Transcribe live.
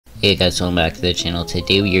Hey guys, welcome back to the channel.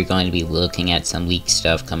 Today we are going to be looking at some leaked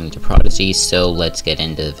stuff coming to Prodigy, so let's get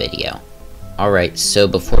into the video. Alright, so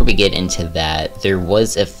before we get into that, there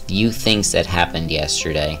was a few things that happened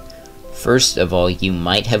yesterday. First of all, you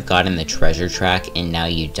might have gotten the treasure track and now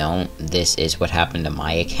you don't. This is what happened to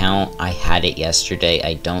my account. I had it yesterday,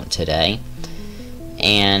 I don't today.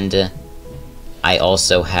 And I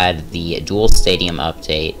also had the dual stadium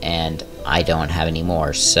update and I don't have any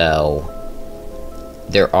more, so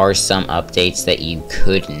there are some updates that you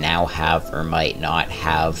could now have or might not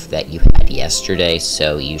have that you had yesterday,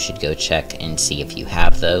 so you should go check and see if you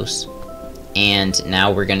have those. And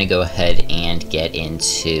now we're going to go ahead and get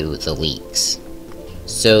into the leaks.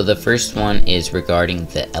 So the first one is regarding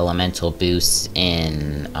the elemental boosts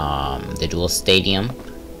in the dual stadium.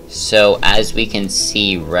 So as we can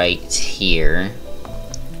see right here,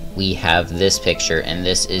 we have this picture, and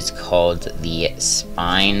this is called the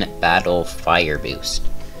Spine Battle Fire Boost.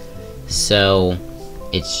 So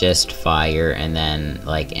it's just fire and then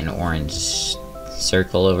like an orange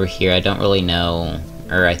circle over here. I don't really know,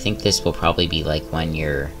 or I think this will probably be like when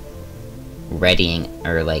you're readying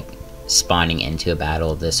or like spawning into a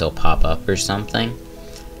battle, this will pop up or something.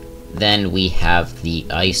 Then we have the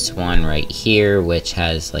ice one right here, which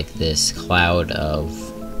has like this cloud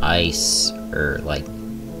of ice or like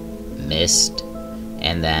mist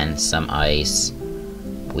and then some ice.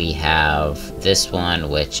 We have this one,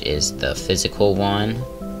 which is the physical one,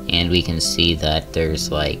 and we can see that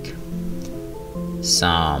there's like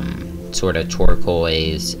some sort of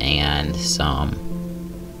turquoise and some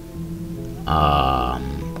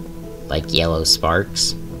like yellow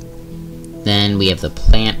sparks. Then we have the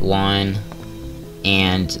plant one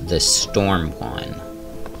and the storm one,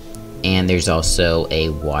 and there's also a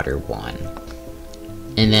water one.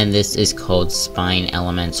 And then this is called Spine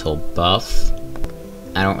Elemental Buff.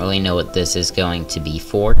 I don't really know what this is going to be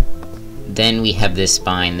for. Then we have this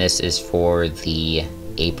spine. This is for the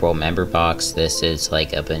April member box. This is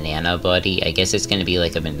like a banana buddy. I guess it's going to be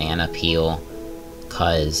like a banana peel,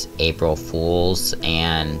 cause April Fools,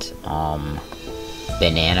 and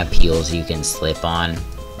banana peels you can slip on,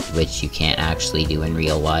 which you can't actually do in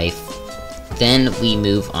real life. Then we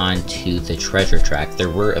move on to the treasure track. There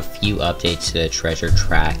were a few updates to the treasure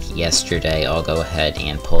track yesterday. I'll go ahead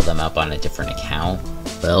and pull them up on a different account.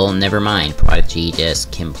 Well, never mind. Prodigy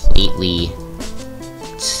just completely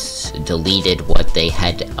deleted what they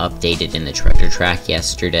had updated in the treasure track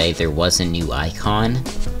yesterday. There was a new icon.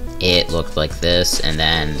 It looked like this, and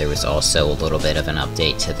then there was also a little bit of an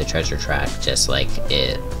update to the treasure track, just like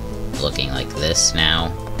it looking like this now.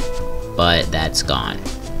 But that's gone.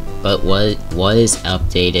 But what was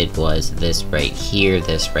updated was this right here,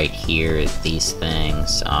 these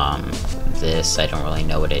things, this, I don't really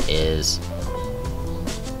know what it is,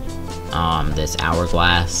 this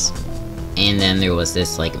hourglass, and then there was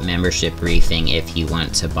this, like, membership briefing if you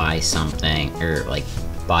want to buy something, or, like,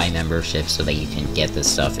 buy membership so that you can get the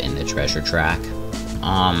stuff in the treasure track.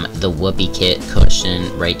 The Whoopee Kit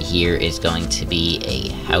cushion right here is going to be a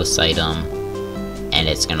house item, and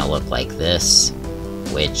it's gonna look like this,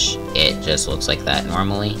 which it just looks like that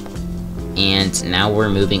normally. And now we're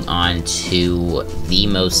moving on to the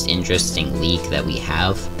most interesting leak that we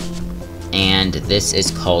have, and this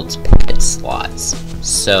is called pet slots.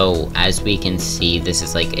 So as we can see, this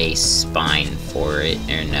is like a spine for it,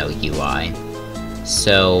 or no UI.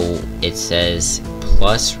 So it says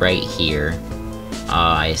plus right here.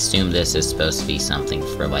 I assume this is supposed to be something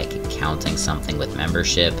for like counting something with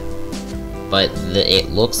membership. But it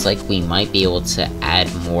looks like we might be able to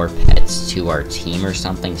add more pets to our team or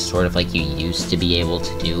something, sort of like you used to be able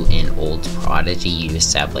to do in old Prodigy. You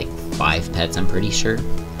used to have like 5 pets, I'm pretty sure,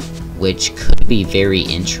 which could be very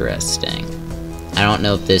interesting. I don't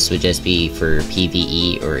know if this would just be for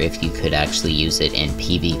PvE or if you could actually use it in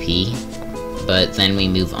PvP. But then we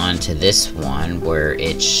move on to this one where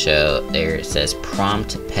it says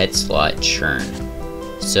prompt pet slot churn.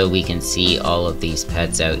 So we can see all of these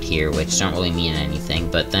pets out here, which don't really mean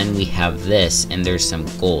anything, but then we have this, and there's some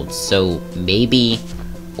gold. So maybe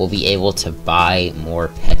we'll be able to buy more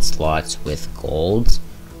pet slots with gold,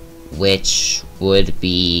 which would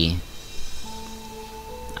be...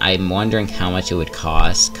 I'm wondering how much it would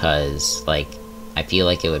cost, because, like, I feel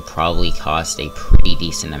like it would probably cost a pretty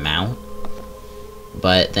decent amount.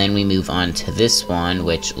 But then we move on to this one,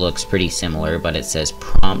 which looks pretty similar, but it says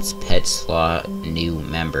prompts pet slot new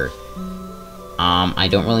member. I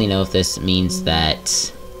don't really know if this means that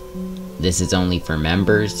this is only for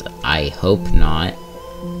members. I hope not.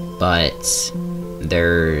 But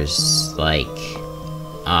there's like,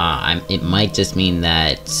 it might just mean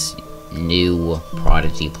that new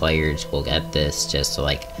Prodigy players will get this, just to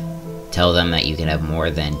like tell them that you can have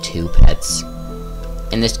more than 2 pets.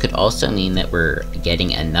 And this could also mean that we're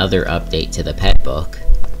getting another update to the pet book.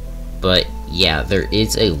 But yeah, there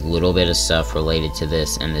is a little bit of stuff related to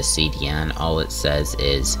this in the CDN. All it says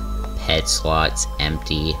is pet slots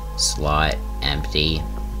empty, slot empty.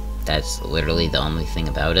 That's literally the only thing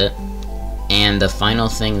about it. And the final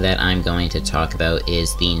thing that I'm going to talk about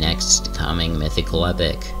is the next coming Mythical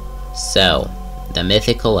Epic. So, the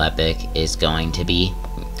Mythical Epic is going to be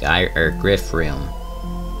Griff Room.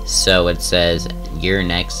 So it says, your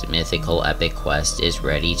next Mythical Epic quest is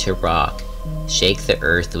ready to rock. Shake the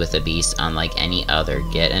earth with a beast unlike any other,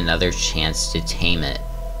 get another chance to tame it.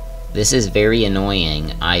 This is very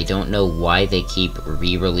annoying. I don't know why they keep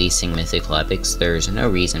re-releasing Mythical Epics. There's no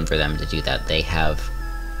reason for them to do that. They have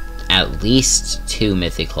at least 2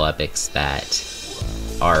 Mythical Epics that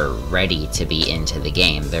are ready to be into the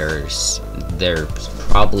game. They're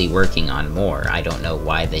probably working on more. I don't know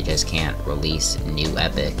why they just can't release new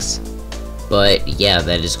epics. But yeah,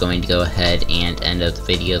 that is going to go ahead and end up the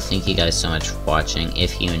video. Thank you guys so much for watching.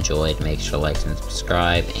 If you enjoyed, make sure to like and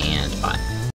subscribe, and bye.